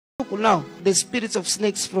Now, the spirits of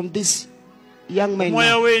snakes from this young man.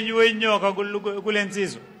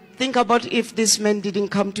 Think about if this man didn't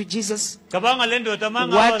come to Jesus.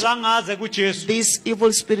 What these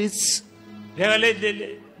evil spirits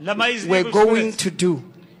were going to do.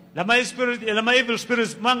 In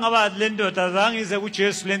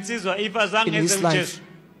his life.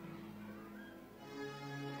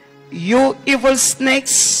 You evil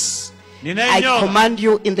snakes, I command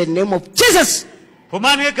you in the name of Jesus. Come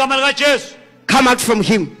out from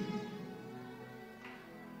him.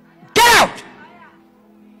 Get out.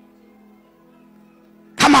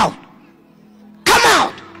 Come out. Come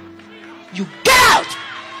out. You get out.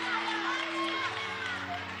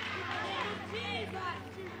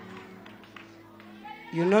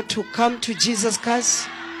 You know to come to Jesus, guys.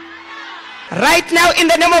 Right now, in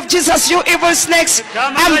the name of Jesus, you evil snakes,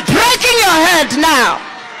 I'm breaking your head now.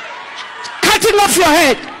 Cutting off your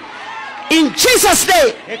head. In Jesus'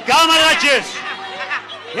 name. In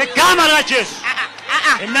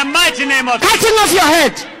the mighty name of cutting off your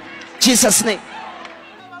head. Jesus' name.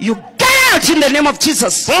 You get out in the name of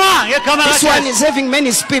Jesus. This one is having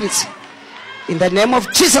many spirits. In the name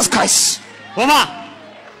of Jesus Christ. Fire!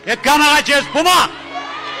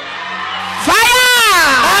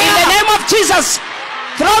 In the name of Jesus.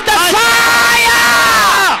 Throw the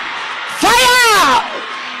fire! Fire!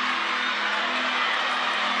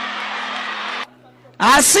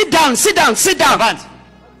 Sit down, sit down, sit down.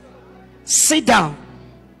 Sit down.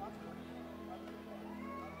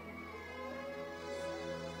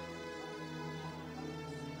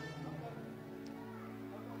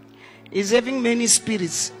 He's having many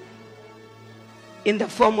spirits in the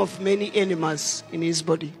form of many animals in his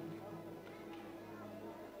body.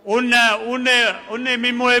 Now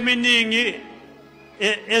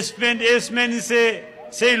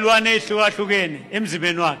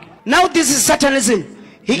this is Satanism.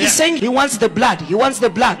 He is saying he wants the blood. He wants the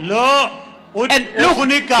blood. And look,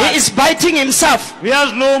 he is biting himself.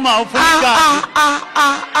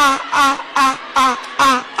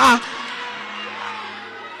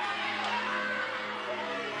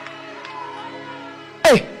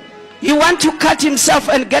 Hey, you want to cut himself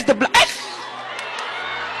and get the blood.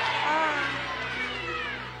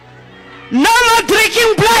 No more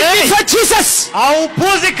drinking blood before Jesus. No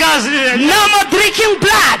more drinking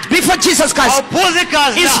blood before Jesus Christ.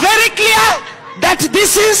 It's very clear that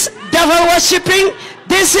this is devil worshipping.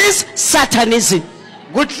 This is Satanism.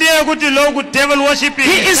 He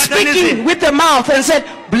is speaking with the mouth and said,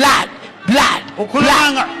 blood, blood,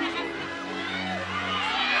 blood.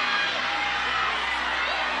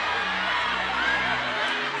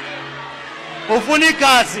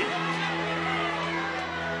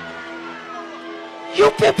 You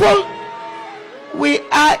people, we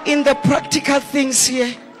are in the practical things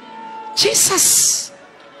here. Jesus.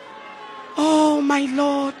 Oh my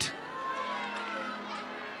Lord.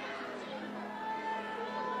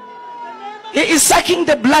 He is sucking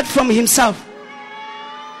the blood from himself.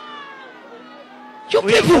 You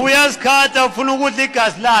people.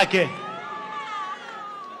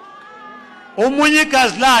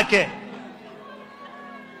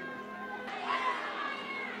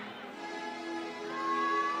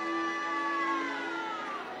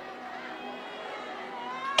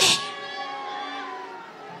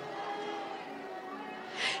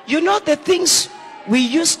 You know the things we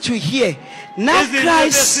used to hear. Now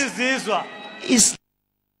Christ is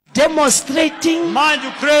demonstrating.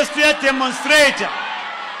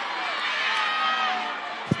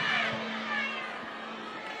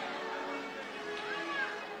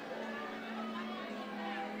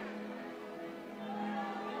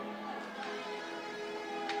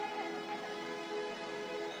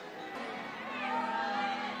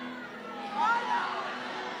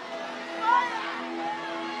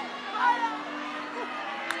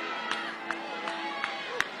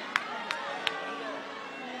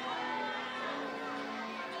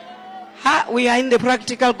 We are in the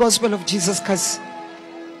practical gospel of Jesus Christ.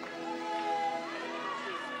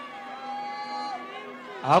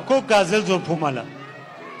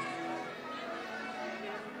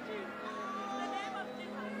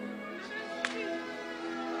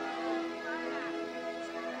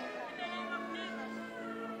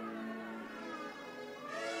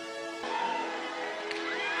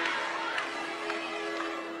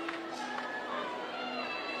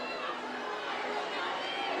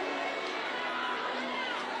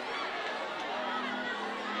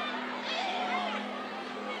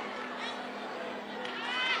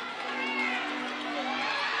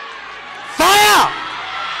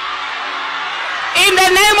 In the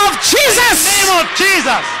name of Jesus. In the name of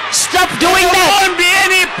Jesus. Stop doing that. There won't be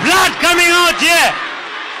any blood coming out here.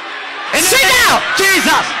 out.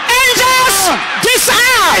 Jesus. Angels,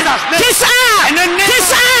 disarm. Disarm.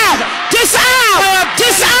 Disarm. Disarm.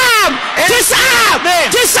 Disarm. Disarm.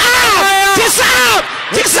 Disarm. Disarm.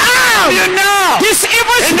 Disarm. This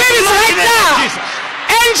evil spirit right now.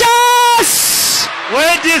 Angels.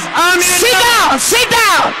 Sit down. Sit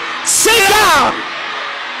down. Sit down.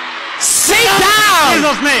 Sit down. In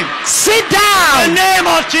Jesus' name. Sit down. In the name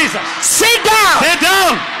of Jesus. Sit down. Sit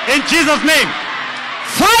down. In Jesus' name.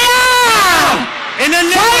 Fire. In the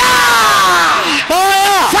name.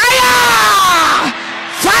 Fire. Fire.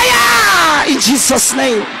 Fire. In Jesus'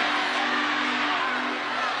 name.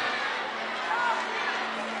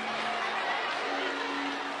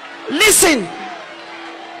 Listen.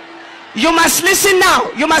 You must listen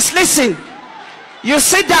now. You must listen. You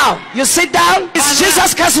sit down. You sit down. It's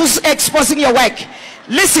Jesus Christ who's exposing your work.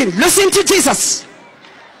 Listen. Listen to Jesus.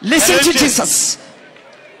 Listen to Jesus.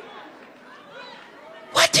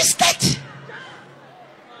 What is that?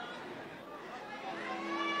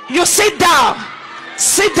 You sit down.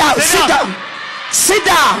 Sit down. Sit down. Sit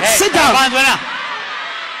down. Sit down.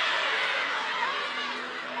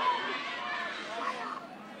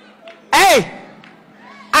 Hey,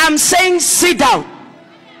 I'm saying sit down.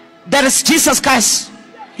 There is Jesus Christ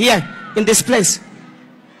here in this place.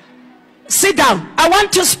 Sit down. I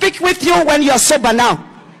want to speak with you when you are sober now.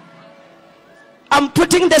 I'm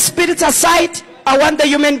putting the spirit aside. I want the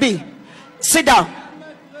human being. Sit down.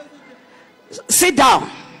 Sit down.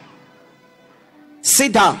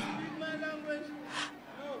 Sit down.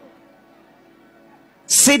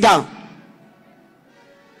 Sit down.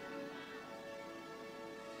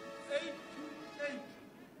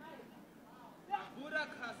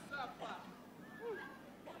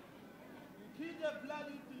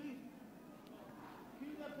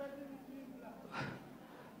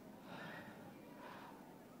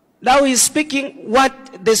 Now he's speaking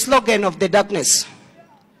what the slogan of the darkness.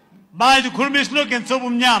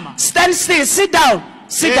 Stand still, sit down,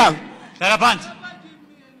 sit down.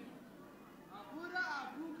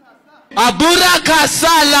 Aburaka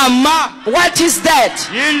salama. What is that?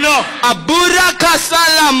 Aburaka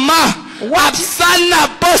salama.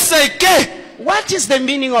 What is the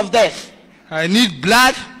meaning of that? I need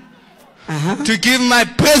blood to give my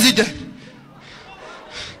president.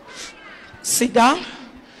 Sit down.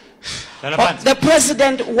 The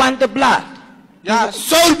president want the blood. Yeah,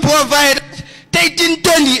 soul provider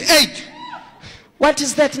 1328. What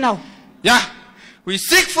is that now? Yeah, we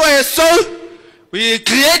seek for a soul. We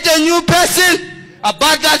create a new person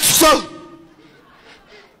about that soul.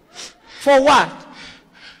 For what?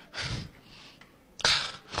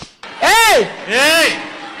 Hey! Hey!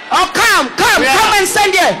 Oh, come and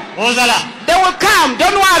stand here. They will come.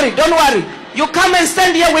 Don't worry, don't worry. You come and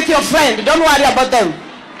stand here with your friend. Don't worry about them.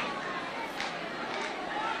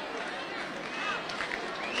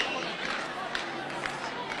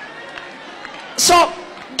 So,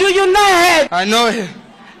 do you know her? I know her.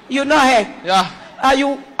 You know her? Yeah. Are you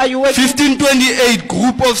working? 1528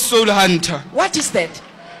 group of soul hunter. What is that?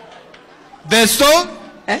 The soul?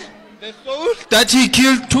 The soul that he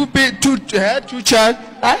killed two child.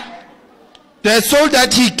 The soul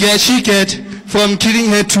that she get from killing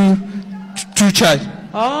her two child.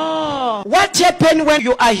 Oh. What happened when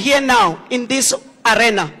you are here now in this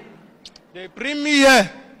arena? They bring me here.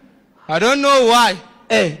 I don't know why.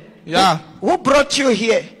 Hey. Yeah. Who brought you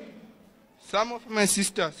here? Some of my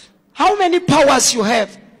sisters. How many powers you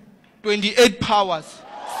have? 28 powers.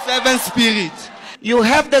 7 spirits. You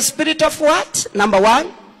have the spirit of what? Number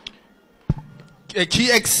 1? A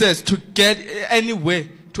key access to get anywhere.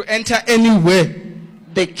 To enter anywhere.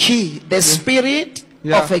 The key. The spirit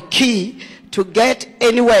of a key to get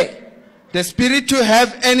anywhere. The spirit to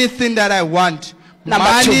have anything that I want.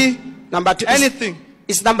 Money. Number 2. Anything.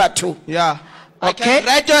 It's number 2. Yeah. Okay.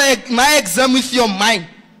 I can write my exam with your mind.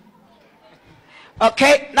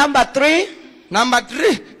 Okay. Number 3. Number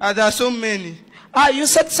 3. There are so many. You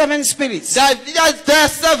said 7 spirits. There are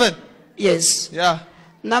 7. Yes. Yeah.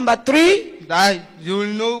 Number 3. You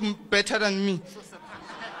will know better than me.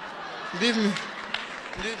 Leave me.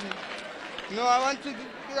 Leave me. No, I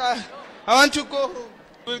want to go home.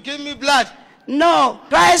 Will give me blood. No,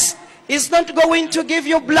 Christ is not going to give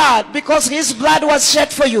you blood because his blood was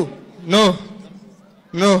shed for you. No.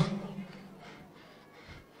 No.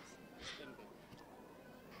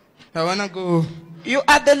 I want to go. You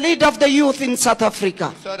are the leader of the youth in South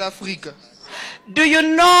Africa. South Africa. Do you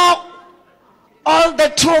know all the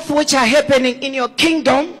truth which are happening in your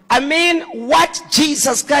kingdom? I mean, what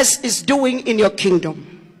Jesus Christ is doing in your kingdom.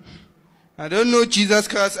 I don't know Jesus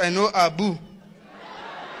Christ. I know Abu.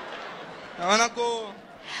 I want to go.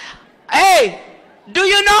 Hey, do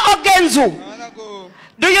you know Ogenzu?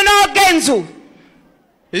 Do you know Genzu?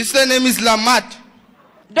 His name is Lamat.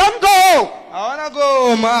 Don't go. I wanna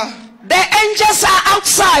go home. The angels are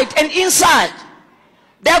outside and inside.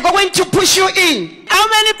 They are going to push you in. How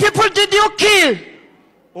many people did you kill?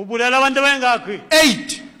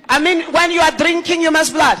 8. I mean, when you are drinking, you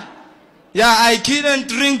must blood. Yeah, I kill and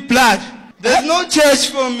drink blood. There's no church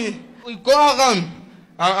for me. We go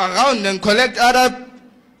around and collect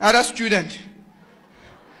other students.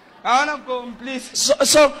 I wanna go, please.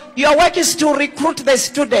 So your work is to recruit the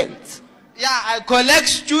students. Yeah, I collect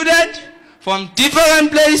students from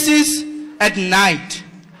different places at night.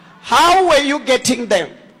 How were you getting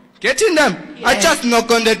them? Getting them? Yeah. I just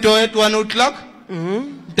knock on the door at 1 o'clock.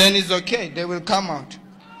 Then it's okay. They will come out.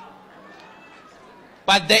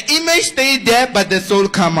 But the image stayed there, but the soul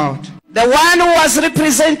come out. The one who was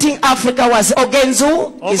representing Africa was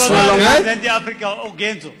Ogenzu. Is no longer.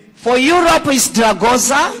 For Europe is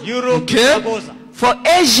Dragoza. Okay. For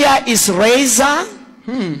Asia is Razor.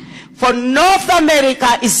 For North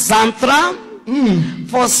America is Zanthra.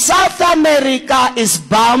 For South America is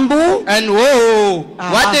Bamboo. And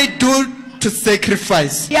what they do to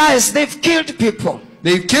sacrifice? Yes, they've killed people.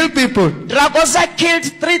 They kill people. Dragoza killed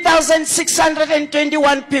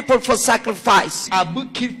 3,621 people for sacrifice. Abu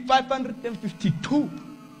killed 552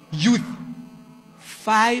 youth.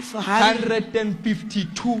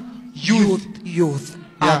 552 youth. Yeah.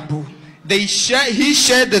 Abu. He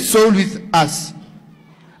shared the soul with us.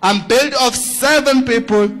 I'm built of 7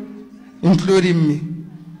 people, including me.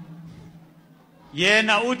 I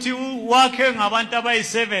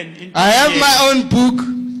have my own book.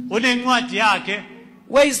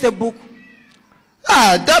 Where is the book?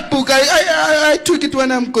 That book, I took it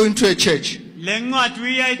when I'm going to a church.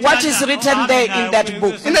 What is written there in that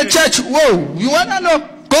book? In a church, whoa, you want to know?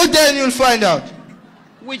 Go there and you'll find out.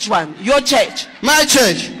 Which one? Your church? My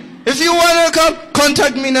church. If you want to come,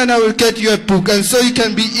 contact me and I will get you a book, and so you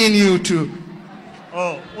can be in you too.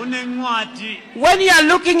 When you are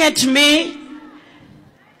looking at me,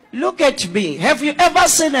 look at me. Have you ever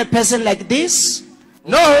seen a person like this?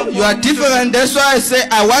 No, you are different. That's why I say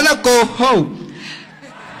I want to go home.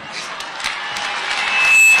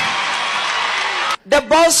 The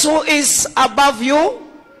boss who is above you?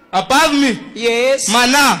 Above me? Yes.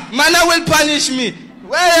 Mana will punish me.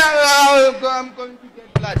 Where I'm going to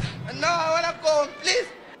get blood. No, I want to go home, please.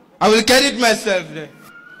 I will get it myself there.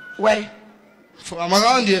 Where? I'm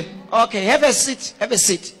around here. Okay, have a seat. Have a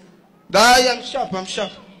seat. I'm sharp.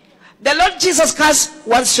 The Lord Jesus Christ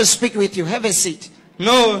wants to speak with you. Have a seat.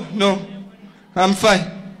 No. I'm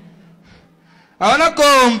fine. I want to go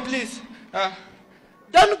home, please.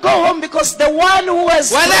 Don't go home because the one who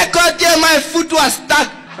was... When I got here, my foot was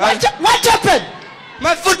stuck. What happened?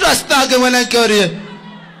 My foot was stuck when I got here.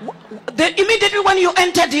 Immediately when you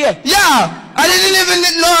entered here? Yeah. I didn't even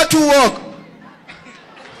know how to walk.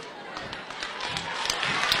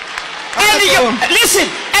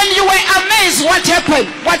 And you were amazed what happened.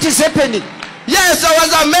 What is happening? Yes, I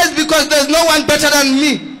was amazed because there's no one better than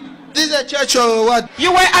me. This is a church or what?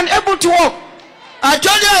 You were unable to walk. I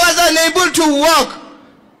told you I was unable to walk.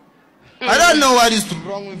 I don't know what is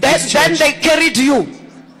wrong with this church. Then they carried you.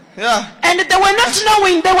 Yeah. And they were not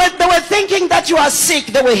knowing. They were thinking that you are sick.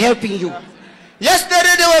 They were helping you.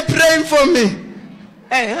 Yesterday they were praying for me.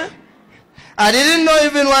 I didn't know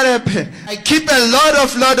even what happened. I keep a lot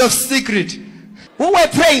of secret. Who were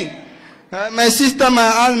praying? My sister,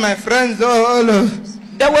 my aunt, my friends, all of.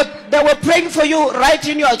 They were praying for you right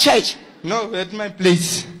in your church. No, at my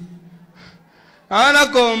place. I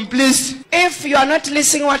wanna go home, please. If you are not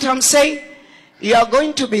listening what I'm saying, you are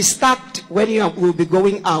going to be stuck when you will be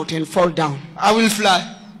going out and fall down. I will fly.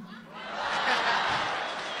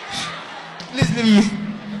 Please leave me.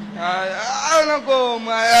 I wanna go home.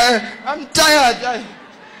 I'm tired.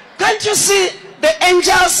 Can't you see the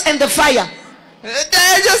angels and the fire? The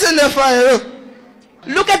angels and the fire.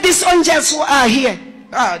 Look at these angels who are here.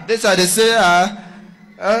 This are they say. I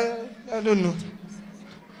don't know.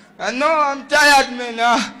 I know I'm tired, man.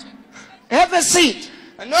 Have a seat.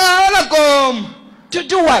 No, I wanna go home. To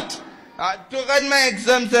do what? To write my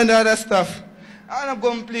exams and other stuff. I wanna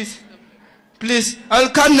go home, please. Please, I'll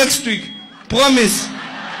come next week. Promise.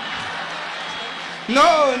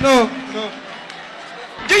 No.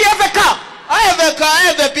 Do you have a car? I have a car, I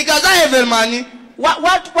have a because I have a money.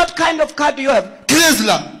 What kind of car do you have?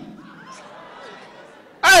 Chrysler.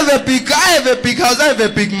 I have a big house, I have a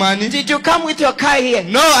big money. Did you come with your car here?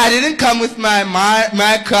 No, I didn't come with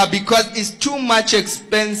my car because it's too much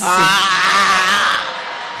expensive.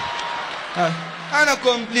 Anna,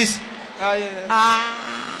 come please.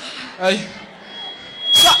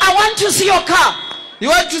 So I want to see your car. You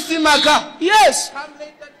want to see my car? Yes.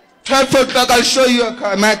 12 o'clock, I'll show you a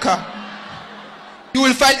car, my car. You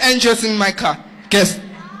will find angels in my car. Guess.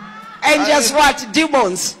 Angels what?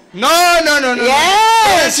 Demons? No.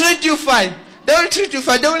 Yes. They will treat you fine. They will treat you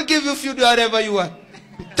fine. They will give you food whatever you want.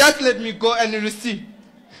 Just let me go and receive.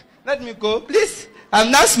 Let me go, please. I'm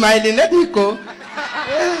not smiling. Let me go.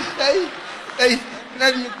 Hey,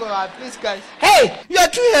 let me go. Please, guys. Hey, you are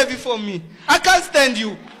too heavy for me. I can't stand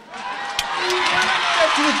you.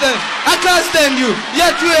 I can't stand you. You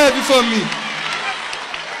are too heavy for me.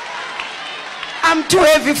 I'm too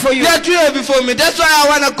heavy for you. You are too heavy for me. That's why I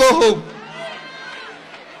want to go home.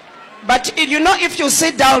 But you know, if you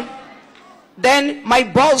sit down, then my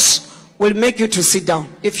boss will make you to sit down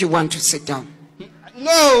if you want to sit down.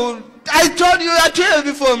 No, I told you are too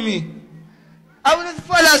heavy for me. I will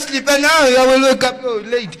fall asleep and now I will wake up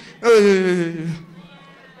late.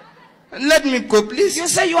 Let me go, please. You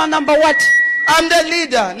say you are number what? I'm the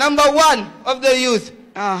leader, number 1 of the youth.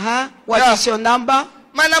 What is your number?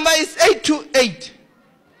 My number is 828.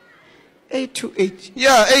 828.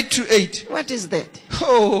 Yeah, 828. What is that?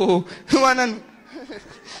 Oh,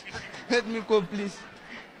 let me go, please.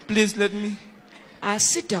 Please let me.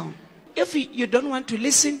 Sit down. If you don't want to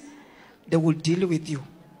listen, they will deal with you.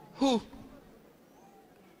 Who?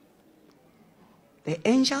 The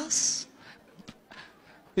angels.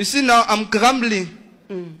 You see now I'm grumbling.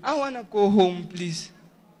 I want to go home, please.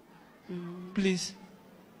 Please.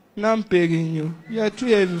 Now I'm begging you. You are too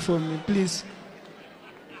heavy for me, please.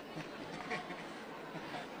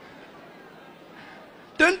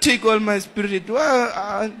 Don't take all my spirit.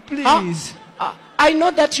 Please. I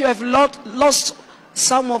know that you have lost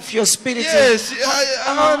some of your spirit. Yes,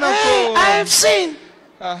 I want to go. I have seen.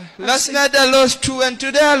 Last night I lost 2 and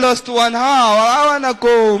today I lost 1. How? I want to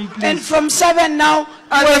go home, please. And from 7 now?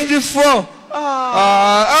 I left 4.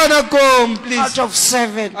 I want to go home, please. Out of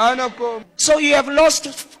 7. I want to go home. So you have lost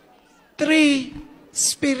 3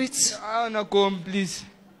 spirits. I want to go home, please.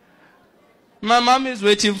 My mom is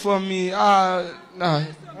waiting for me. I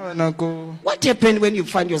want to go. What happened when you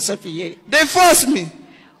found yourself here? They forced me.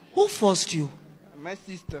 Who forced you? My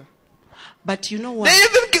sister. But you know what? They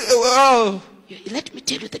even... Let me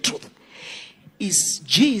tell you the truth. Is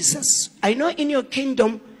Jesus. I know in your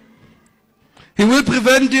kingdom... He will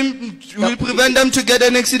prevent them to get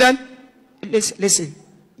an accident. Listen.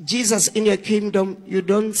 Jesus in your kingdom, you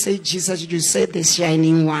don't say Jesus, you say the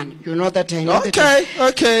shining one. You know that I know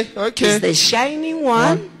Okay. It's the shining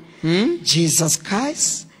one, Jesus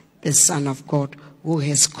Christ, the Son of God, who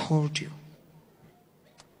has called you.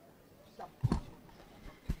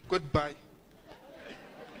 Goodbye.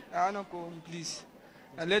 I want to go home, please.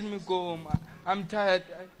 Let me go home. I'm tired.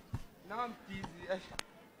 Now I'm dizzy.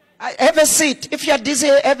 Have a seat. If you're dizzy,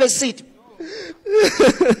 have a seat.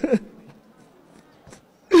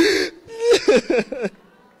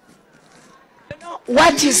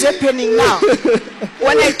 What is happening now?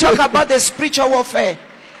 When I talk about the spiritual warfare,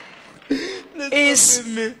 is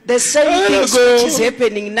the same thing which is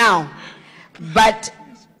happening now. But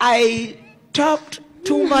I talked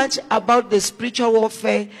too much about the spiritual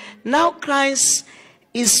warfare. Now Christ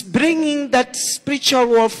is bringing that spiritual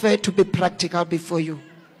warfare to be practical before you.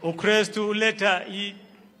 This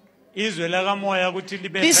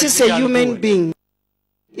is a human being.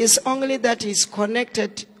 It's only that he's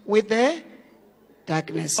connected with the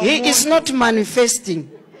darkness. He is not manifesting.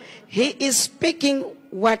 He is speaking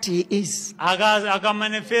what he is. You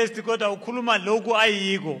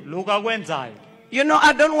know,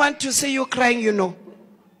 I don't want to see you crying, you know.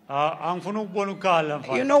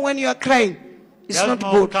 You know, when you are crying, it's not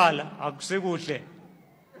good.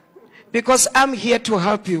 Because I'm here to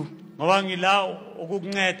help you. There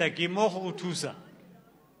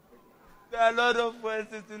are a lot of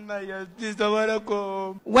voices in my ears. Please, I want to go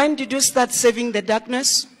home. When did you start serving the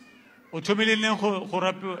darkness? When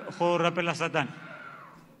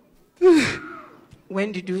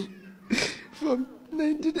did you? From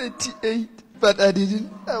 1988. But I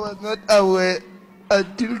was not aware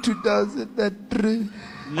until 2003.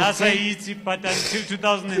 But until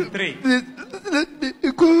 2003. Let me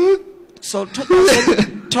go. So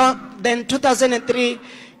then 2003,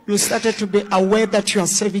 you started to be aware that you are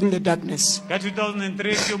serving the darkness. When I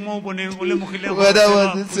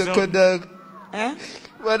was in secondary. Eh?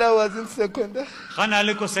 When I was in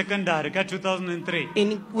secondary. 2003.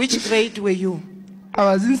 In which grade were you?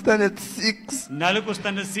 I was in standard 6. You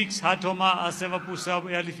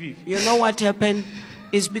know what happened?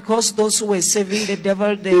 It's because those who were serving the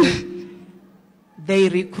devil, they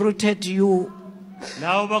recruited you.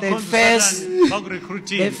 The first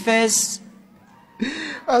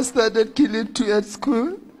I started killing 2 at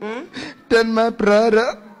school. then my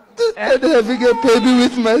brother, and having a baby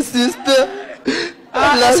with my sister.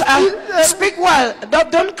 Speak well.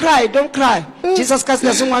 Don't cry. Don't cry. Jesus Christ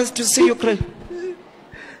doesn't want to see you cry.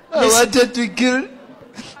 I wanted to kill.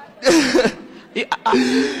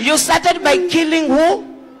 You started by killing who?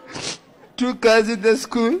 2 guys in the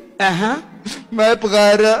school. Uh-huh. My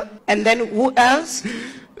brother. And then who else?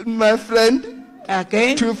 My friend.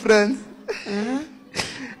 Again? 2 friends. Uh-huh.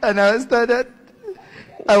 And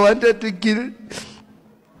I wanted to kill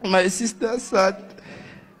my sister's son.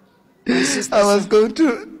 I was going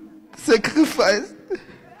to sacrifice,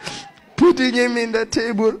 putting him in the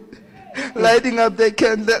table, lighting up the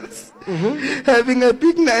candles, having a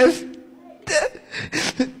big knife,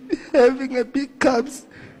 having a big cups,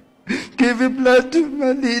 giving blood to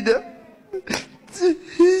my leader.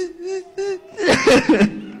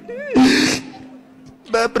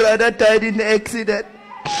 My brother died in the accident,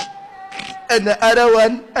 and the other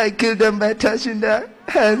one, I killed them by touching their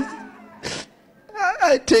hands.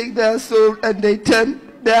 I take their soul and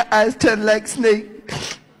their eyes turn like snake.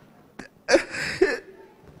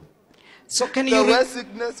 So can you... The worst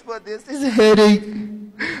sickness for this is headache.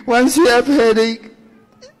 Once you have headache,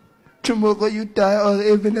 tomorrow you die or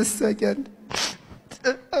even a second.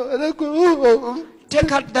 I want to go home.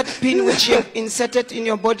 Take out that pin which you have inserted in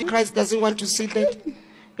your body. Christ doesn't want to see that.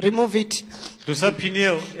 Remove it. That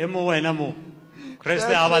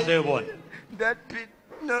pin,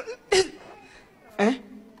 no. Eh?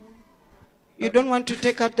 You don't want to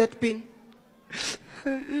take out that pin?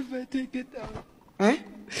 If I take it out. Eh?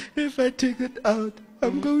 If I take it out,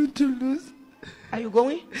 I'm going to lose. Are you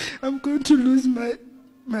going? I'm going to lose my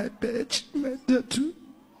badge, my tattoo.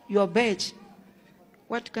 Your badge?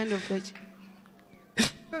 What kind of badge?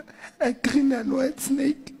 A green and white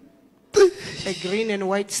snake. A green and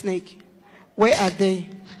white snake. Where are they?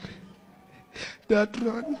 That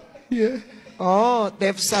one, yeah. Oh,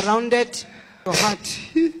 they've surrounded your heart.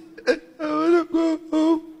 I want to go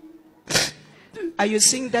home. Are you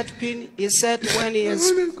seeing that pin? He said when he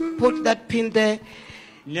has put that pin there,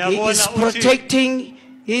 he is protecting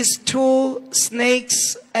his 2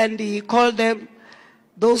 snakes, and he called them,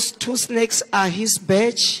 those 2 snakes are his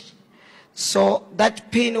badge. So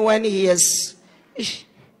that pin, when he has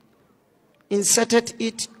inserted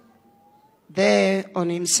it there on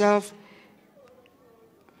himself,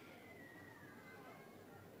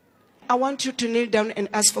 I want you to kneel down and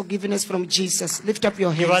ask forgiveness from Jesus. Lift up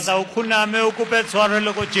your hands. Lift up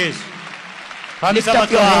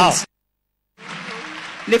your hands.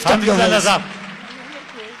 Lift up your hands.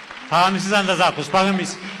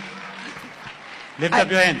 Lift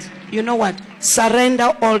up your hands. You know what?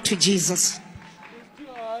 Surrender all to Jesus.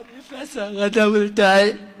 If I surrender, I will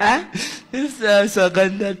die. Huh? If I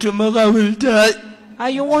surrender, tomorrow I will die.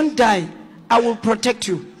 You won't die. I will protect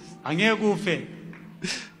you.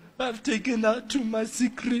 I've taken out too much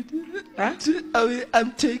secret. Huh?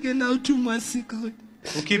 I'm taking out too much secret.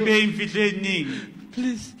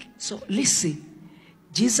 Please. So listen.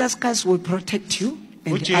 Jesus Christ will protect you,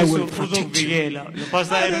 and I will protect you.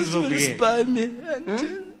 Others will spy me.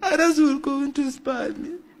 Others will go into spy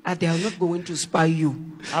me. They are not going to spy you.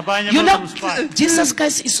 You know, Jesus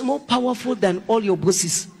Christ is more powerful than all your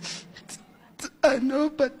bosses. I know,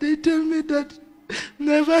 but they tell me that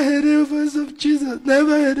never heard a voice of Jesus,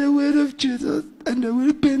 never heard a word of Jesus, and they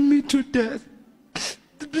will pin me to death.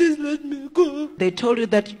 Please let me go. They told you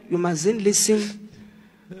that you mustn't listen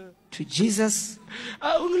to Jesus.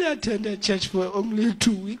 I only attended church for only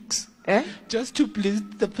 2 weeks. Just to please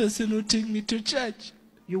the person who took me to church.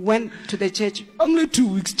 You went to the church? Only 2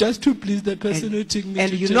 weeks, just to please the person who took me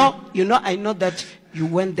to church. And I know that you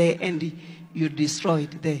went there and you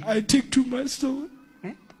destroyed there. I take too much soul.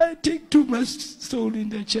 I take too much soul in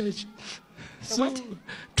the church. So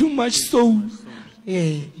too much soul.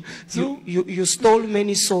 Yeah. So you stole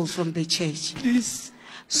many souls from the church. Please.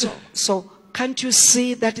 So can't you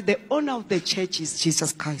see that the owner of the church is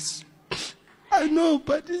Jesus Christ? I know,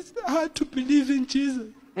 but it's hard to believe in Jesus.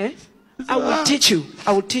 I will teach you.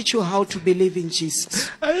 I will teach you how to believe in Jesus.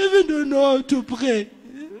 I even don't know how to pray.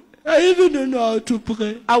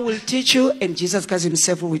 I will teach you, and Jesus Christ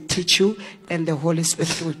himself will teach you, and the Holy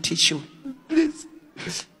Spirit will teach you. Please.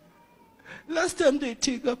 Last time they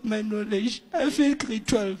take up my knowledge, I failed grade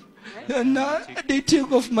 12. And now they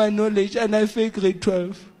take off my knowledge and I failed grade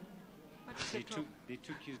 12.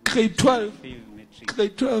 Grade 12.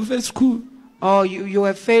 Grade 12 at school. Oh, you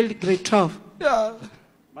have failed grade 12? Yeah.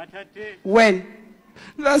 When?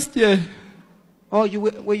 Last year. Oh,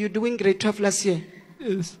 were you doing grade 12 last year?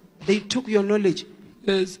 Yes. They took your knowledge?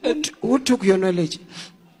 Yes. Who took your knowledge?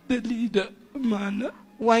 The leader, man.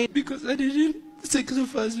 Why? Because I didn't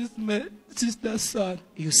sacrifice with my sister's son.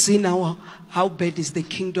 You see now how bad is the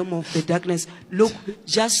kingdom of the darkness. Look,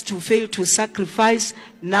 just to fail to sacrifice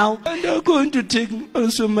now. And they're going to take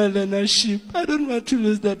also my leadership. I don't want to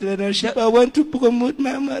lose that leadership. I want to promote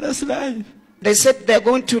my mother's life. They said they're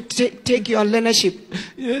going to take your leadership.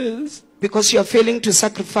 Yes. Because you're failing to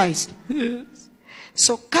sacrifice. Yes.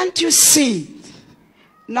 So can't you see?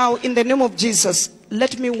 Now in the name of Jesus,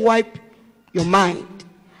 let me wipe your mind.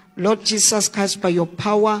 Lord Jesus Christ, by your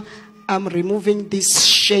power, I'm removing this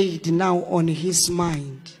shade now on his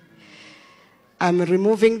mind. I'm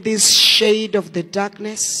removing this shade of the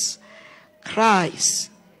darkness.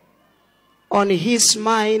 Christ, on his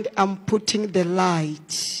mind, I'm putting the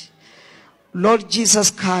light. Lord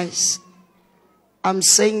Jesus Christ, I'm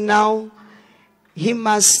saying now, he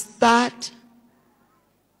must start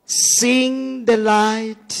seeing the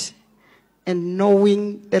light and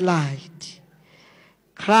knowing the light.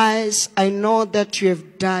 Christ, I know that you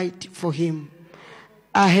have died for him.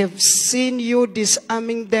 I have seen you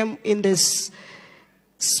disarming them in this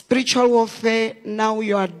spiritual warfare. Now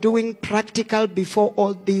you are doing practical before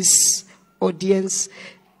all this audience,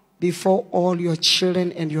 before all your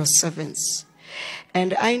children and your servants.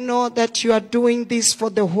 And I know that you are doing this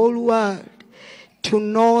for the whole world to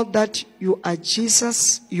know that you are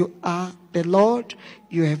Jesus, you are the Lord,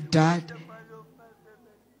 you have died,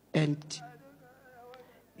 and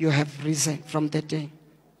you have risen from the dead.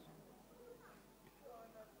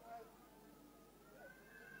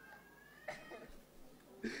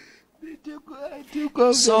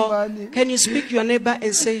 So, can you speak to your neighbor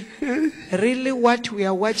and say, really what we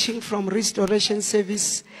are watching from Restoration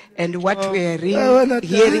Service and what we are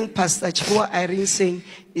hearing Pastor Tshifhiwa Irene saying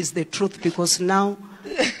is the truth, because now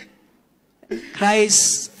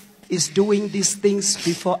Christ is doing these things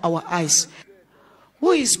before our eyes.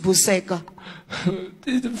 Who is Buseka?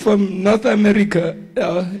 From North America.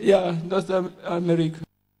 Yeah, North America.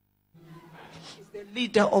 He's the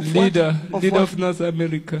leader of leader what? Of North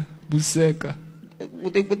America. Buseka.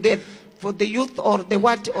 For the youth or the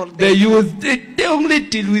what? Or the youth. They only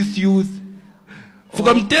deal with youth.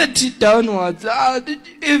 From 30 downwards.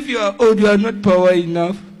 If you are old, you are not power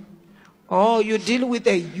enough. Oh, you deal with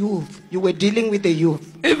the youth. You were dealing with the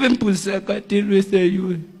youth. Even Buseka deal with the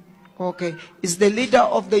youth. Okay. Is the leader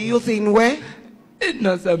of the youth in where? In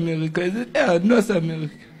North America. Yeah, North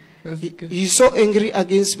America. He's so angry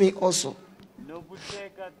against me also.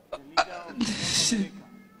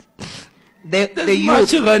 The youth.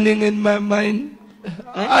 Much running in my mind.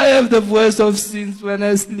 I have the voice of sins when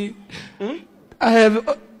I sleep. I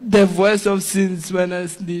have the voice of sins when I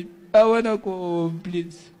sleep. I want to go home,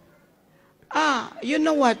 please. You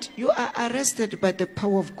know what? You are arrested by the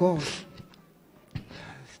power of God.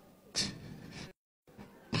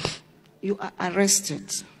 You are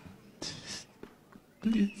arrested.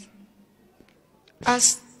 Please.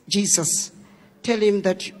 Ask Jesus. Tell him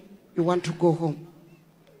that you want to go home.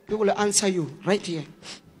 He will answer you right here.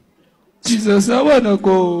 Jesus, I want to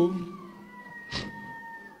go home.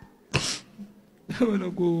 I want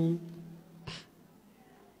to go home.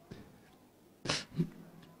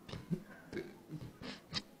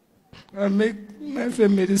 I make my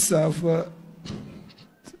family suffer.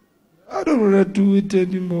 I don't want to do it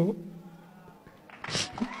anymore.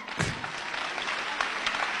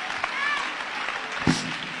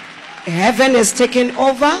 Heaven has taken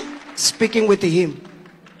over, speaking with him.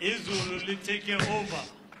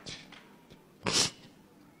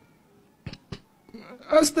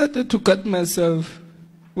 I started to cut myself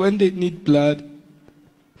when they need blood.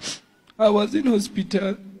 I was in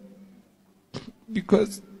hospital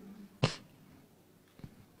because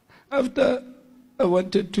after I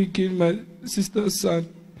wanted to kill my sister's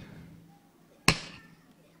son,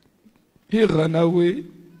 he ran away.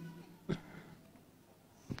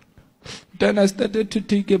 Then I started to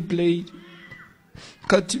take a blade,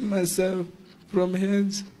 cutting myself from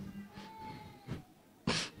hands,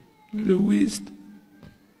 the waist.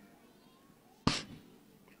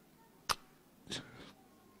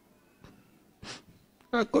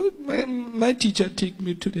 I got my teacher take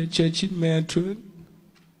me to the church in Manhattan.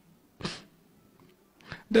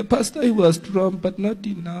 The pastor, he was strong, but not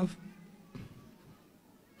enough.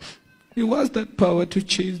 He was that power to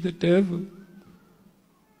chase the devil.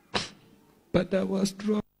 But I was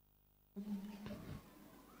strong.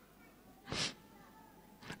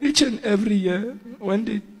 Each and every year, when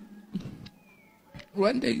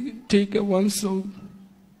they take one soul,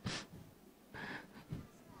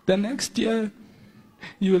 the next year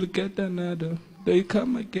you will get another. They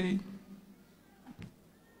come again.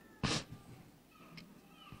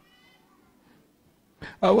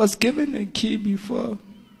 I was given a key before.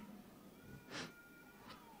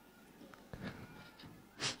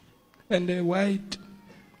 and a white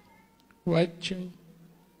chain.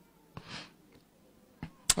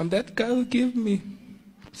 And that guy who gave me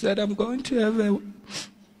said, I'm going to have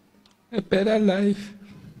a better life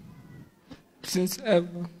since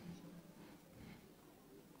ever.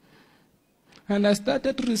 And I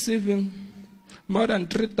started receiving more than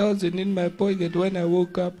 3,000 in my pocket when I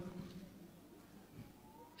woke up.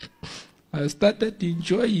 I started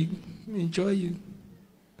enjoying.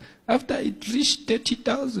 After it reached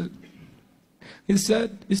 30,000, he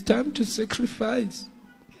said, it's time to sacrifice.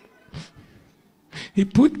 He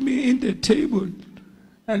put me in the table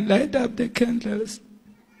and light up the candles.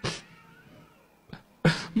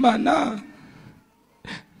 Mana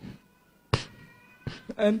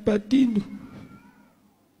and Patino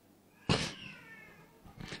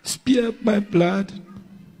spear up my blood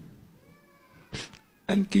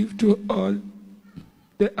and give to all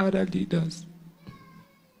the other leaders.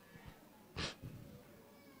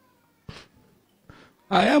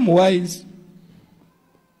 I am wise.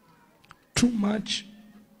 Too much.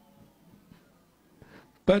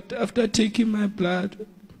 But after taking my blood,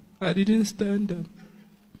 I didn't stand up.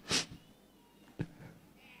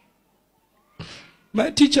 My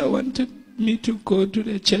teacher wanted me to go to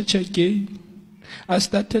the church again. I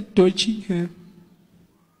started dodging her.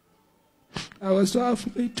 I was so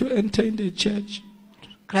afraid to enter in the church.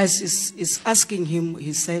 Christ is asking him,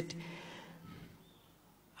 he said,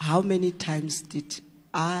 how many times did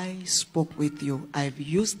I spoke with you? I've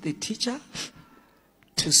used the teacher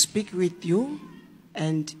to speak with you,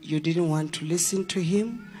 and you didn't want to listen to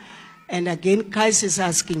him. And again, Christ is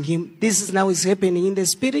asking him, this is now is happening in the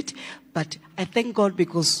spirit, but I thank God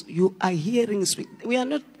because you are hearing speak. We are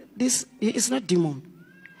not, this is not demon.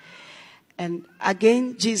 And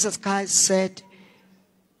again, Jesus Christ said,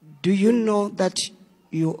 do you know that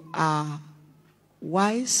you are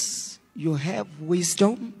wise? You have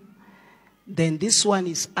wisdom? Then this one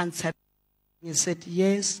is answered. He said,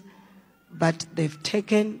 yes, but they've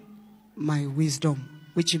taken my wisdom,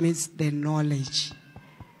 which means the knowledge.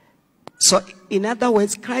 So in other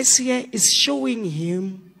words, Christ here is showing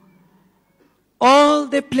him all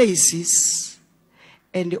the places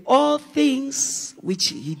and all things which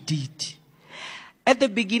he did. At the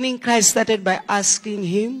beginning, Christ started by asking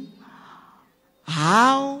him,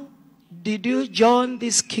 how did you join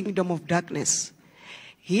this kingdom of darkness?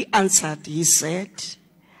 He answered, he said,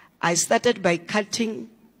 I started by cutting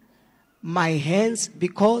my hands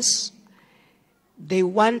because they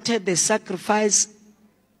wanted the sacrifice,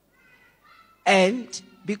 and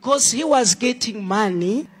because he was getting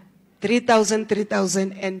money,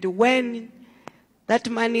 3,000, and when that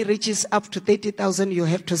money reaches up to 30,000, you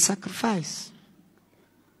have to sacrifice.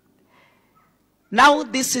 Now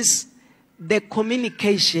this is the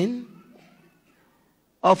communication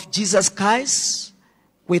of Jesus Christ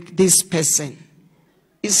with this person.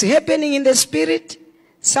 It's happening in the spirit.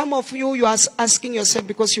 Some of you, you are asking yourself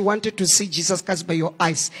because you wanted to see Jesus Christ by your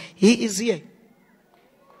eyes. He is here.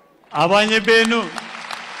 Abanye benu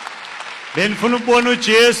benifuna ukubona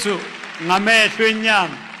uJesu ngamehlo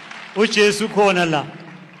enyama. uJesu khona la.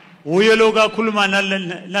 Uye lo kakhuluma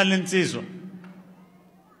nalensizwa.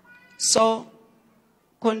 So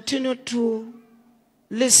continue to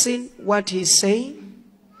listen what he's saying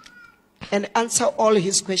and answer all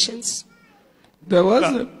his questions. There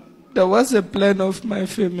was a plan of my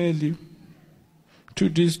family to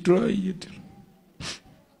destroy it.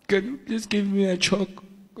 Can you please give me a chalk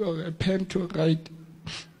or a pen to write?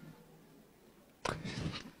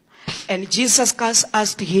 And Jesus Christ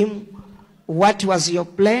asked him, what was your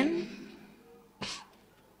plan?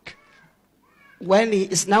 When he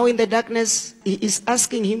is now in the darkness, he is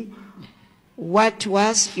asking him, what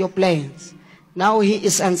was your plans? Now he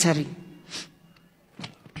is answering.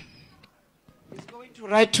 He's going to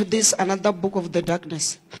write to this another book of the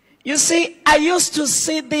darkness. You see, I used to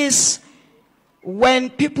see this when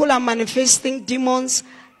people are manifesting demons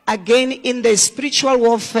again in the spiritual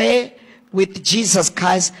warfare with Jesus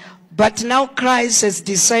Christ. But now Christ has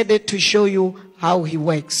decided to show you how he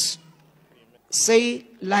works. Say,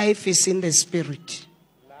 life is in the spirit.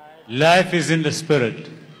 Life is in the spirit.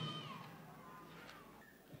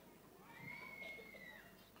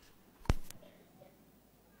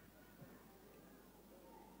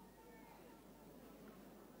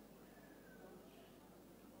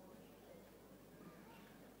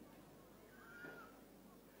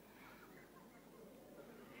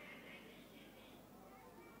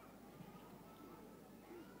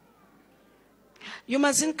 You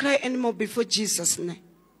mustn't cry anymore before Jesus' name.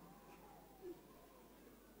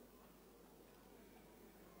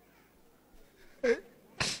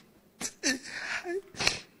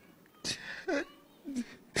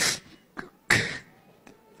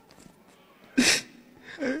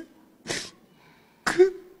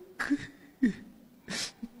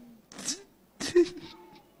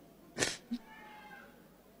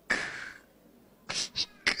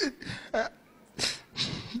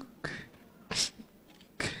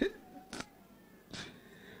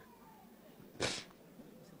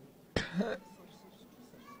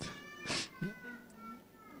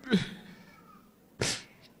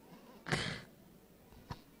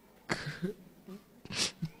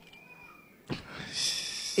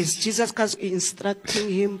 Is Jesus Christ instructing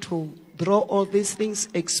him to draw all these things,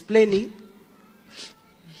 explaining?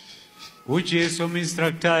 uJesu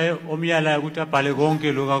uminstructayo omyalayo ukuthi abhale konke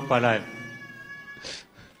lokho akubhalayo.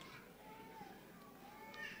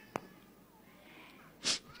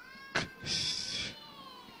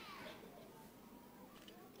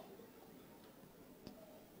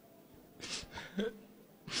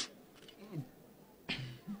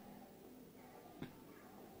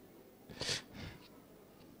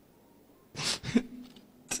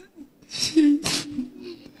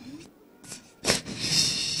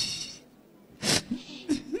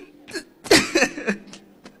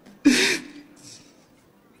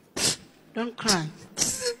 Don't cry.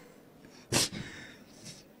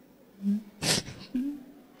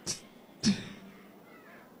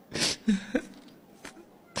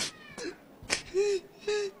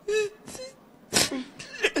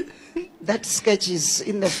 That sketch is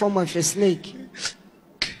in the form of a snake.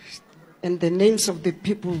 And the names of the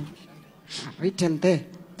people are written there.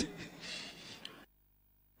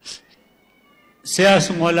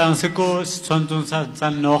 Siyasungula ngisiko sithonto sa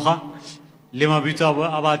noga le mabitso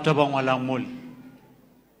a batho ba ngwalang mole.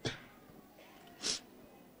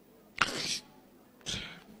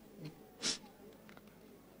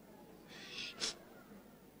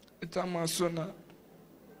 It's a masona.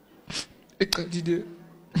 Eqadile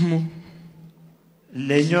mo.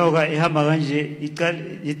 Le nyoka ihamba kanje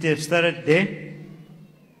it started there.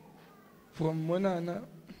 From monana.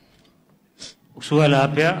 Usuka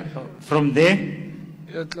lapha, from there,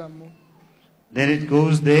 Yatlamo. then it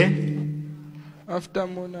goes there, After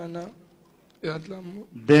monana. Yatlamo.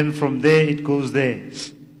 then from there it goes there,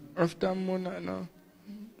 After monana.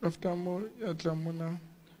 After mo yatlamona.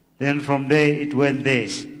 then from there it went there,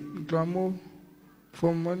 Yatlamo.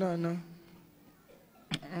 From monana.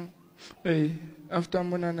 Hey, after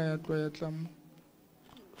monana yatwa yatlamo.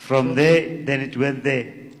 from there then it went there,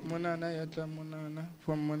 Monana yatlamonana.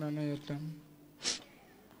 From monana yatlamo.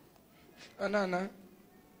 Anana.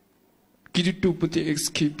 Get it to put the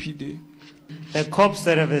XKPD. the cops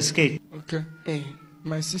that have escaped. Okay. Eh.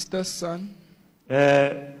 My sister's son,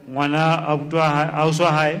 Ngwana also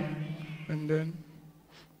high, and then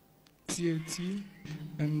TAT,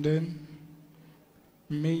 and then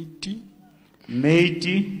Matey,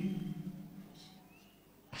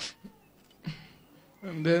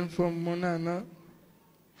 and then from Monana,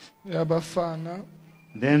 Yabafana,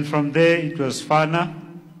 then from there it was Fana,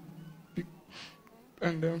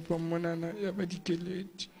 and then from Monana,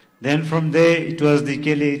 Yabadikeleti. then from there it was the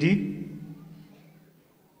Keledi,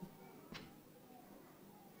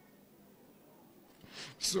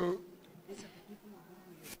 So,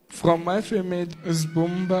 from my family is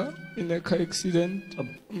Bomba in a car accident.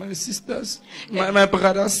 My sister's, my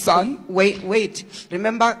brother's son. Wait.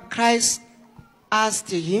 Remember, Christ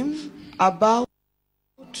asked him about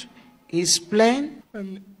his plan.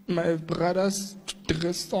 And my brother's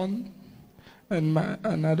son and my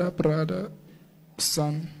another brother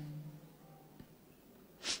son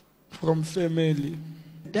from family.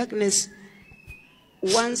 Darkness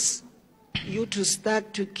wants you to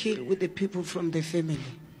start to kill with the people from the family.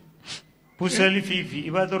 Pusali Fifi,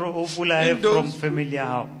 Ibadoro Opula from family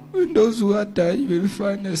how. And those who are dead, you will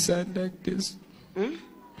find a sign like this.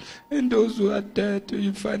 And those who are dead, you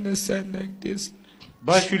will find a sign like this.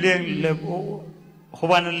 Bashuleng le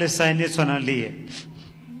hobana le sign le tsona le.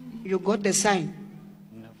 You got the sign.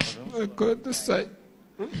 I got the sign.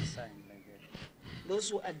 Those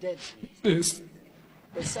who are dead. Yes.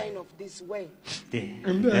 The sign of this way. There.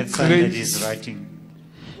 And they are That sign that great. is writing.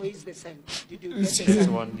 Where is the sign? Did you It's get the That's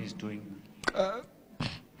sign? what he's doing.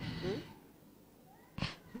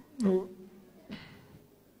 No.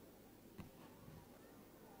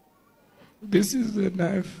 This is the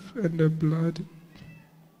knife and the blood.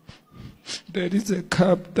 There is a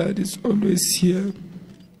cup that is always here.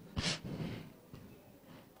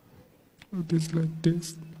 It is like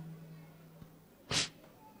this.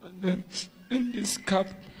 And then in this cup,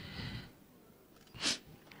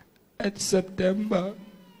 at September,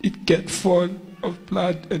 it gets full of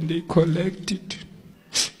blood and they collect it.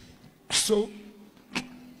 So,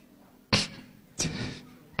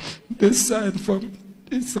 the sign from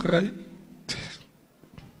Israel.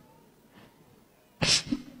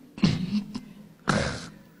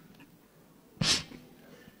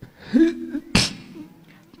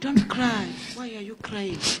 Don't cry. Why are you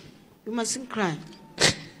crying? You mustn't cry.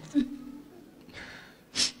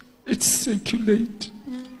 It's circulate.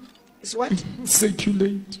 It's what?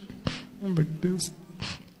 Circulate. Like this.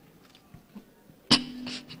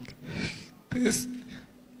 This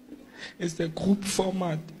is the group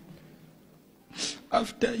format.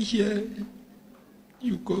 After here,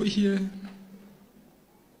 you go here.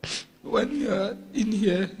 When you are in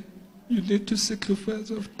here, you need to sacrifice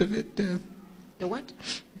of 3 deaths. The what?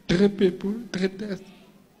 3 people, 3 deaths.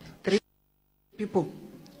 3 people.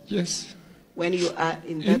 Yes. When you are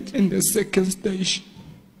in that? In the second stage.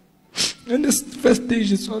 And the first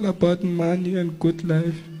stage is all about money and good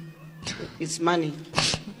life. It's money.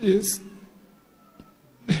 Yes.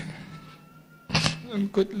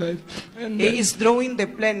 And good life. And He is drawing the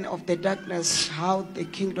plan of the darkness, how the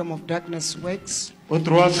kingdom of darkness works. The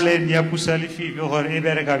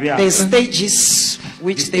stages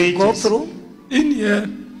which they go through. In here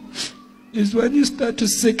is when you start to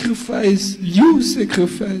sacrifice. You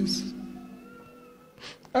sacrifice.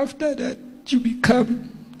 After that, you become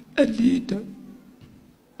a leader.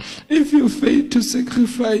 If you fail to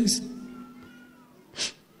sacrifice,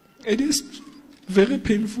 it is very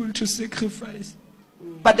painful to sacrifice.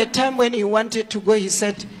 But the time when he wanted to go, he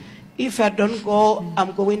said, if I don't go,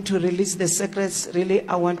 I'm going to release the secrets. Really,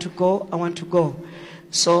 I want to go, I want to go.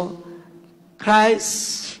 So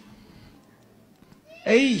Christ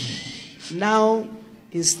now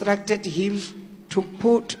instructed him to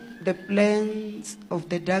put the plans of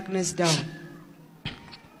the darkness down.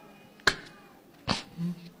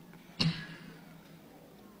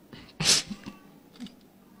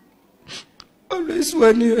 Always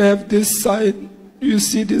when you have this sign, you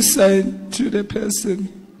see this sign to the person,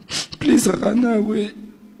 please run away.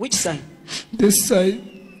 Which sign? This sign.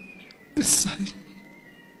 This sign.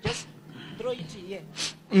 Just throw it here.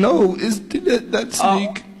 No, it's that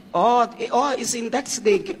snake. Oh, it's in that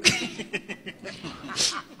snake.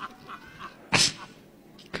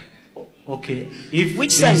 Okay. If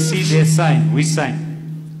which they sign? see the sign, which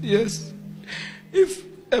sign? Yes. If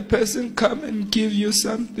a person come and give you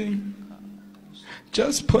something,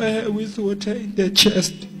 just pour her with water in the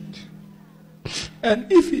chest. And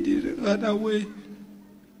if he didn't run away,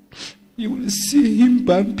 you will see him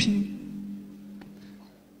bumping.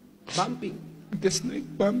 Bumping? The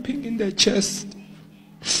snake bumping in the chest.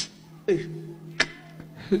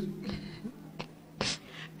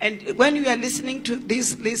 And when you are listening to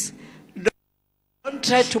this, don't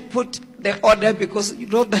try to put the order, because you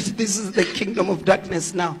know that this is the kingdom of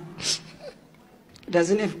darkness now. It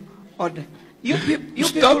doesn't have order. You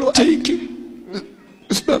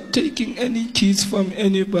Stop taking any keys from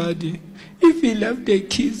anybody. If he left the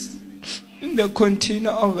keys in the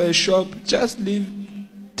container of a shop, just leave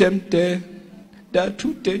them there. They are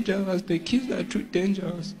too dangerous. The keys are too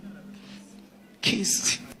dangerous.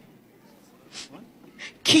 Keys.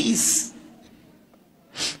 Keys.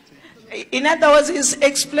 In other words, he's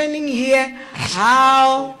explaining here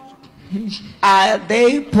how are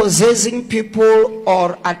they possessing people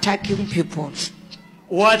or attacking people.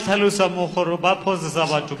 You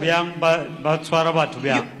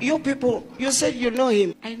people, you said you know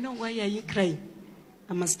him. I know. Why are you crying?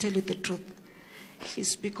 I must tell you the truth.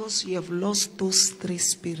 It's because you have lost those 3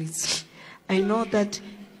 spirits. I know that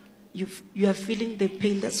you are feeling the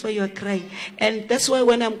pain. That's why you are crying. And that's why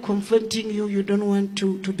when I'm confronting you, you don't want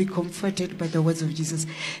to be comforted by the words of Jesus.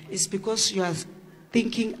 It's because you are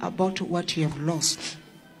thinking about what you have lost.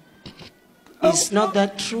 Is not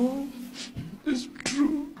that true? It's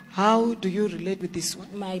true. How do you relate with this one?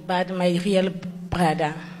 My real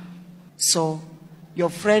brother. So, your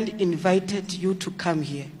friend invited you to come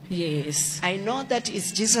here. Yes. I know that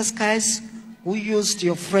it's Jesus Christ who used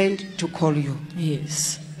your friend to call you.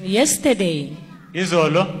 Yes. Yesterday,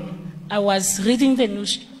 Izolo, I was reading the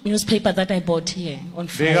newspaper that I bought here on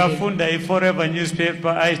Friday. bekafunda iForever newspaper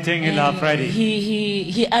ayithengile Friday.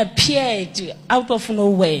 He appeared out of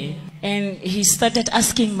nowhere and he started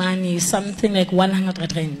asking money, something like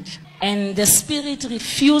 100 rand. And the spirit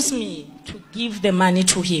refused me to give the money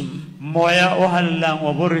to him. Moya o hallang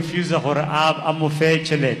wa bo refuse gore a mo fe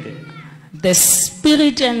tšhelete. The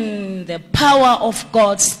spirit and the power of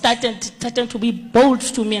God started to be bold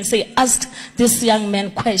to me and say, ask this young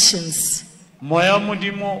man questions. Moya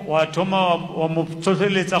modimo wa thoma wa mo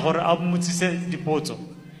tsoseletsa gore a mmotsise dipotso.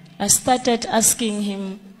 I started asking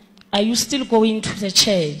him, are you still going to the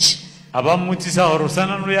church? Aba mmotsisa gore o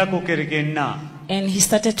sana no ya ko kerekeng na. And he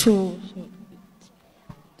started to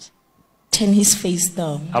turn his face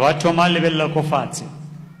down. Aba thoma lebella ko fatshe.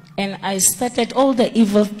 And I started all the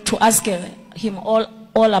evil to ask him all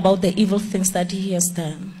about the evil things that he has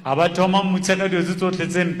done. Aba thoma mmotsaka dio tse tsotlhe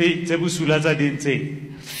tse mpe tse busula tsa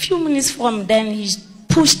dintseng. Few minutes from then, he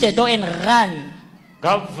pushed the door and ran.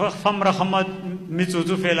 Ga fa morago ga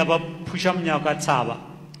metsotso fela ba phusha mnyako ka tshaba.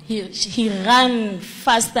 He ran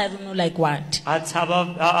fast, I don't know like what. A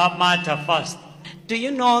tshaba a matha fast. Do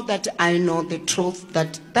you know that I know the truth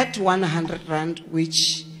that 100 rand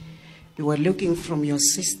which You were looking from your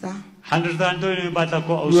sister. 100 rand o e batla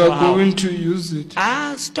ko We ausi are wa hao. going to use it.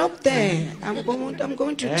 Stop there. I'm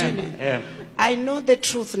going to tell you. I know the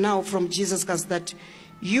truth now from Jesus Christ that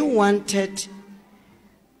you wanted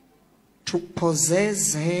to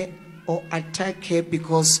possess her or attack her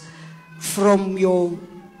because from your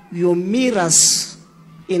mirrors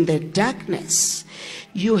in the darkness,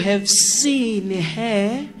 you have seen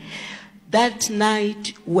her that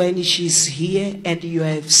night when she's here, and you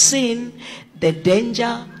have seen the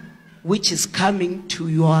danger which is coming to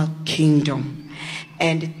your kingdom.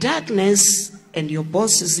 And darkness and your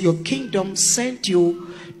bosses, your kingdom, sent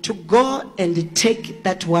you to go and take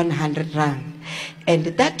that 100 rand. And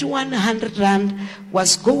that 100 rand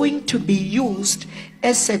was going to be used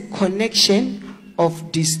as a connection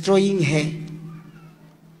of destroying her.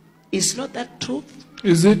 Is not that true?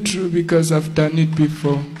 Is it true? Because I've done it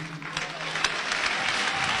before.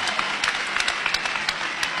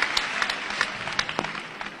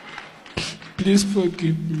 Please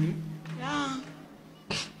forgive me. Yeah.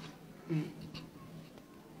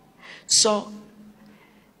 So,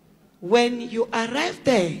 when you arrived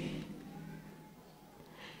there,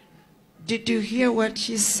 did you hear what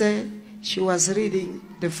she said? She was reading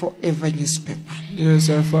the Forever newspaper.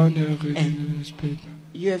 Yes, I found her reading the newspaper.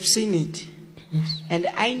 You have seen it? Yes. And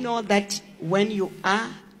I know that when you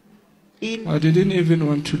are in... I didn't even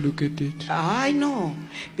want to look at it. I know,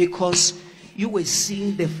 because you were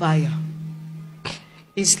seeing the fire.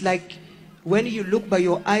 It's like when you look by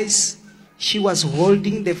your eyes, she was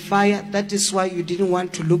holding the fire. That is why you didn't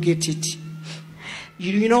want to look at it.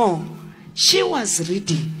 You know, she was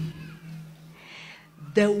reading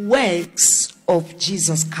the works of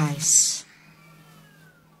Jesus Christ.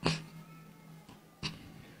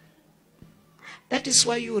 That is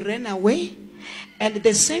why you ran away. And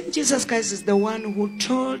the same Jesus Christ is the one who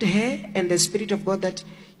told her and the Spirit of God that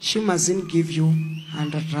she mustn't give you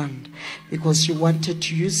 100 rand because she wanted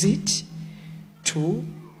to use it to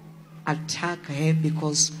attack her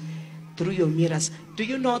because through your mirrors. Do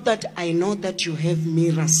you know that I know that you have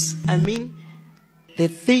mirrors? I mean, the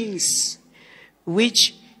things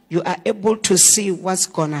which you are able to see what's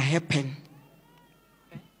going to happen.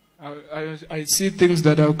 I see things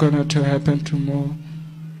that are going to happen tomorrow.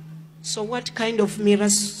 So what kind of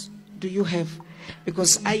mirrors do you have?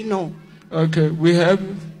 Because I know. Okay, we have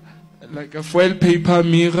like a foil paper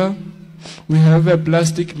mirror, we have a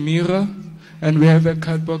plastic mirror, and we have a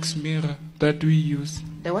cardboard mirror that we use.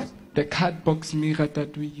 The what? The cardboard mirror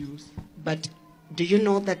that we use. But do you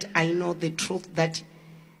know that I know the truth that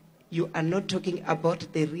you are not talking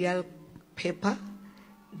about the real paper,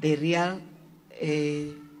 the real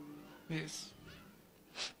yes.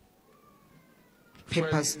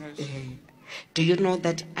 papers? Well, yes. Do you know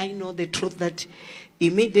that I know the truth that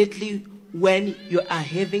immediately when you are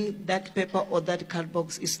having that paper or that card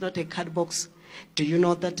box, it's not a card box. Do you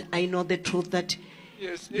know that I know the truth that...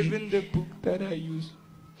 Yes, even the book that I use,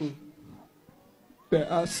 there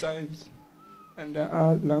are signs and there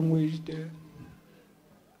are language there.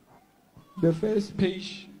 The first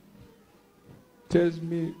page tells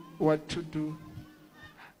me what to do,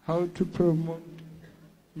 how to promote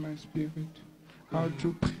my spirit, how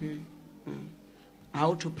to pray.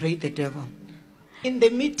 How to pray the devil. In the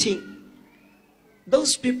meeting,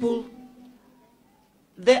 those people,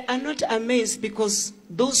 they are not amazed because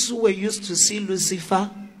those who were used to see Lucifer,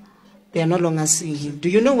 they are no longer seeing him. Do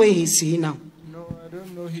you know where he's here now? No, I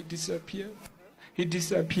don't know. He disappeared. He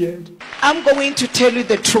disappeared. I'm going to tell you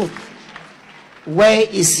the truth. Where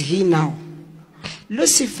is he now?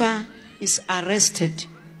 Lucifer is arrested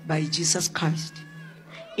by Jesus Christ.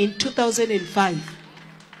 In 2005,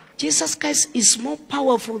 Jesus Christ is more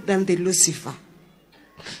powerful than the Lucifer.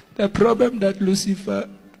 The problem that Lucifer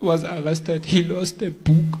was arrested, he lost a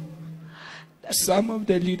book. Some of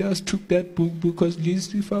the leaders took that book because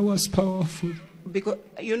Lucifer was powerful. Because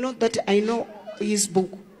you know that I know his book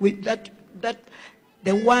with that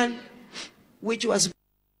the one which was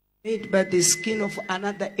made by the skin of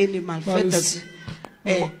another animal, feathers,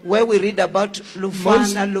 where we read about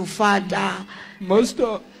Lufana, Lufada. Most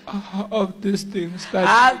of these things.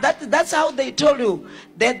 That's how they told you.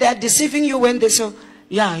 They are deceiving you when they say,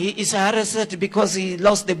 yeah, he is arrested because he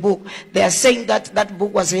lost the book. They are saying that that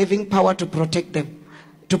book was having power to protect them,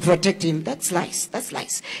 to protect him. That's lies. That's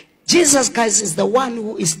lies. Jesus Christ is the one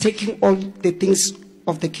who is taking all the things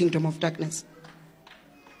of the kingdom of darkness.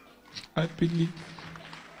 I believe.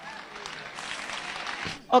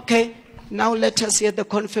 Okay, now let us hear the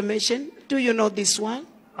confirmation. Do you know this one?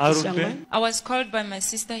 This young man? I was called by my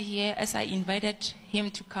sister here as I invited him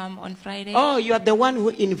to come on Friday. Oh, you are the one who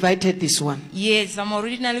invited this one. Yes, I'm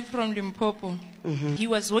originally from Limpopo. He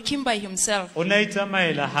was walking by himself when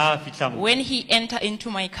he entered into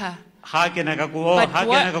my car.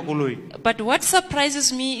 But what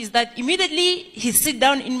surprises me is that immediately he sit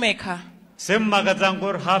down in my car.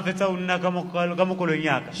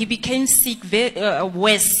 He became sick,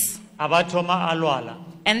 worse.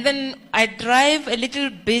 And then I drive a little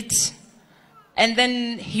bit, and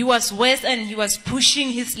then he was worse and he was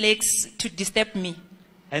pushing his legs to disturb me.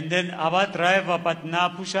 And then driver but na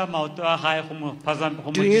pusha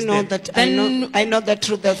Do you know that I know the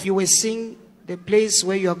truth that you were seeing the place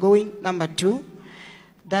where you are going? Number 2,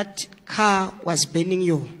 that car was burning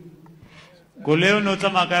you. I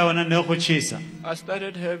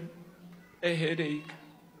started to have a headache.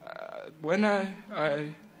 When I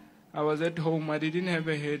was at home, I didn't have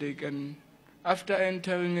a headache. And after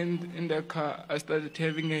entering in the car, I started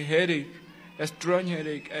having a headache, a strong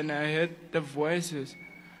headache, and I heard the voices.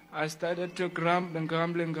 I started to grumbling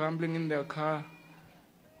in the car.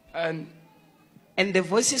 And the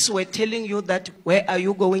voices were telling you that, where are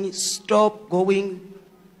you going? Stop going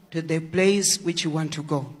to the place which you want to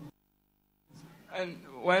go. And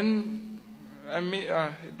when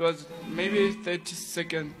it was maybe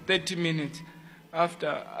 30 minutes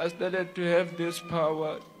after, I started to have this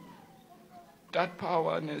power, that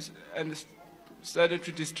powerness, and started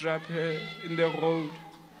to disrupt her in the road.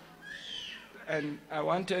 And I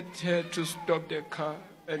wanted her to stop the car,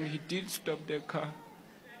 and he did stop the car.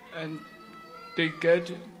 And they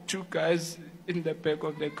get 2 guys in the back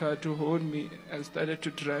of the car to hold me and started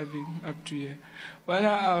to driving up to here. When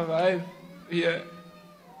I arrived here,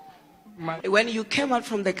 when you came out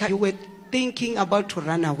from the car, you were thinking about to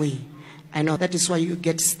run away. I know that is why you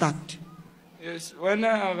get stuck. Yes, when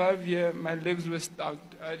I arrived here, my legs were stuck.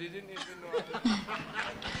 I didn't even know.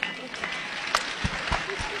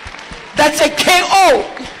 That's a KO.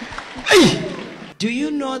 Do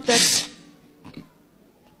you know that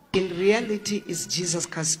in reality is Jesus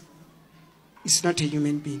Christ? It's not a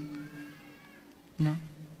human being. No.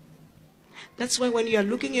 That's why when you are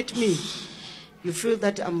looking at me, you feel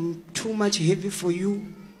that I'm too much heavy for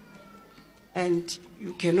you and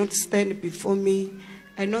you cannot stand before me.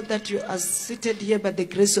 I know that you are seated here by the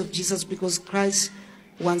grace of Jesus because Christ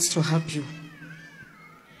wants to help you.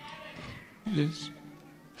 Yes.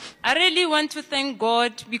 I really want to thank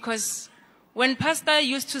God because when Pastor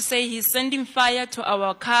used to say he's sending fire to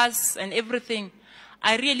our cars and everything,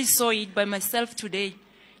 I really saw it by myself today.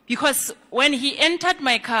 Because when he entered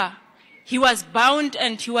my car, he was bound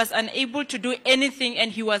and he was unable to do anything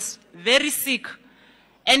and he was very sick.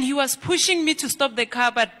 And he was pushing me to stop the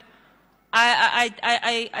car, but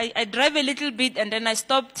I drive a little bit and then I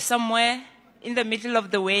stopped somewhere in the middle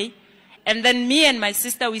of the way. And then me and my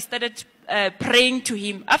sister, we started praying to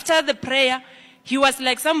him. After the prayer, he was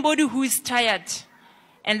like somebody who is tired.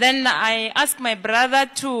 And then I asked my brother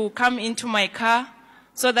to come into my car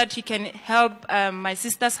so that he can help my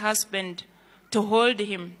sister's husband to hold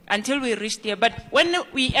him until we reached here. But when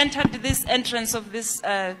we entered this entrance of this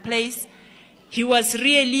place, he was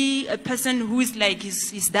really a person who is like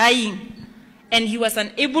he's dying. And he was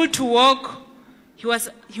unable to walk. He was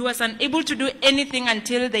unable to do anything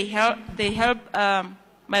until they helped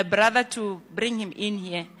my brother to bring him in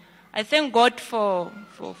here. I thank God for.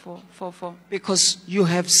 Because you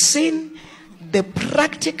have seen the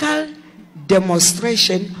practical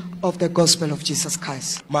demonstration of the gospel of Jesus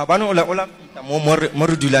Christ.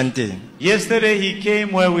 Yesterday he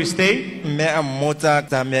came where we stayed. Then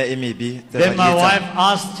my wife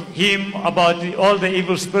asked him about all the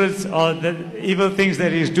evil spirits or the evil things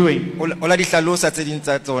that he's doing.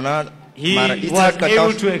 He was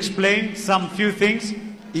able to explain some few things.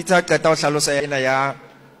 Then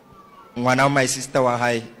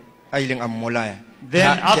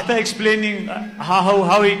after explaining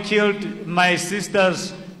how he killed my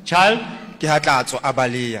sister's child,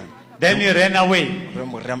 then he ran away.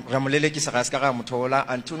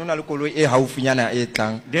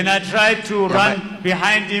 Then I tried to run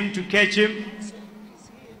behind him to catch him.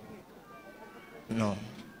 No.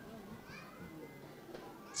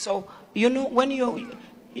 So, when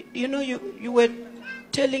you were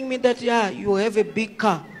telling me that, you have a big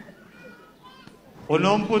car. You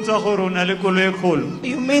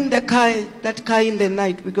mean that car in the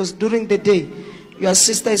night? Because during the day, your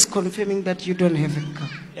sister is confirming that you don't have a car.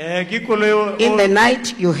 In the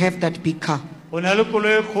night, you have that big car.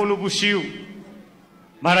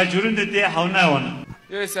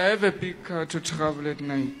 Yes, I have a big car to travel at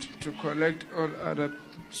night to collect all other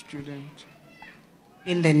students.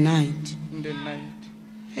 In the night? In the night.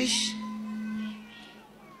 Eish.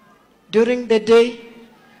 During the day?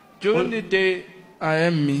 During the day, I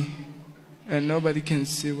am me, and nobody can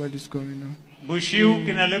see what is going on. Bushiu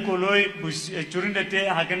kinale koloi, during the day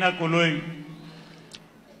hakena koloi.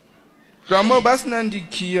 Ramo basnandi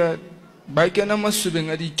kia, baikena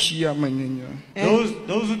masubeng adi kia manyanya.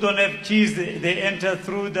 Those who don't have keys, they enter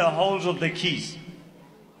through the holes of the keys.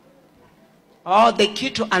 Oh, the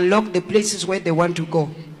key to unlock the places where they want to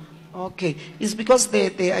go. Okay. It's because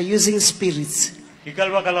they are using spirits. Thank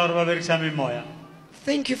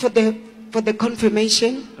you for the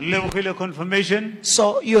confirmation.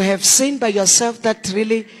 So you have seen by yourself that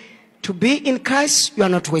really to be in Christ, you are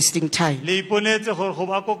not wasting time.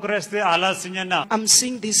 I'm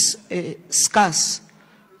seeing these scars.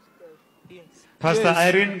 Pastor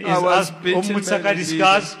Irene is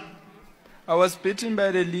scars. I was beaten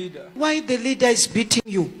by the leader. Why the leader is beating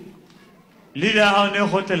you?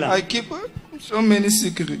 I keep so many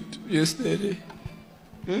secrets yesterday.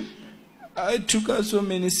 I took out so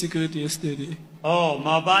many secrets yesterday. Oh,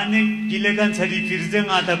 So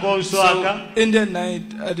in the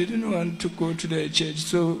night, I didn't want to go to the church,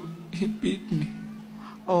 so he beat me.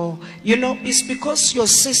 Oh, you know, it's because your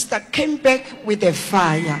sister came back with a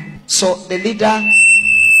fire. So the leader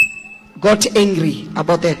got angry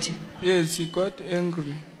about that. Yes, he got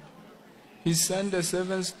angry. He sent the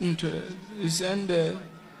servants he sent the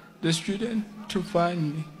student to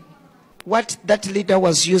find me. What that leader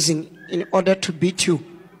was using in order to beat you?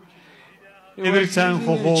 He was using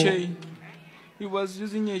a chain. He was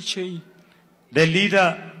using a chain. The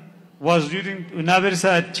leader was using another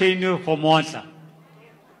chain for Moanta.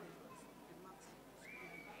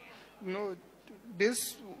 No,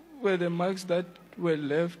 these were the marks that were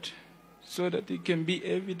left so that it can be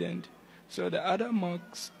evident. So the other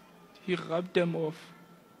marks, he rubbed them off.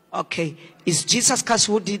 Okay. It's Jesus Christ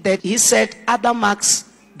who did that. He said other marks,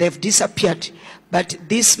 they've disappeared. But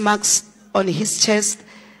these marks on his chest,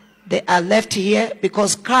 they are left here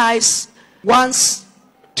because Christ wants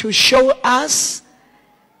to show us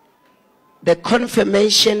the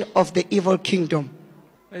confirmation of the evil kingdom.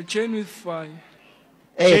 A chain with fire.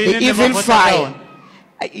 The evil fire.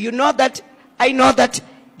 You know that, I know that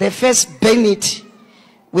they first burn it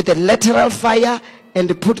with a lateral fire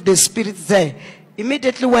and put the spirits there.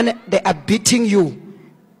 Immediately when they are beating you,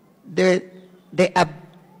 they are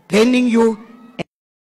burning you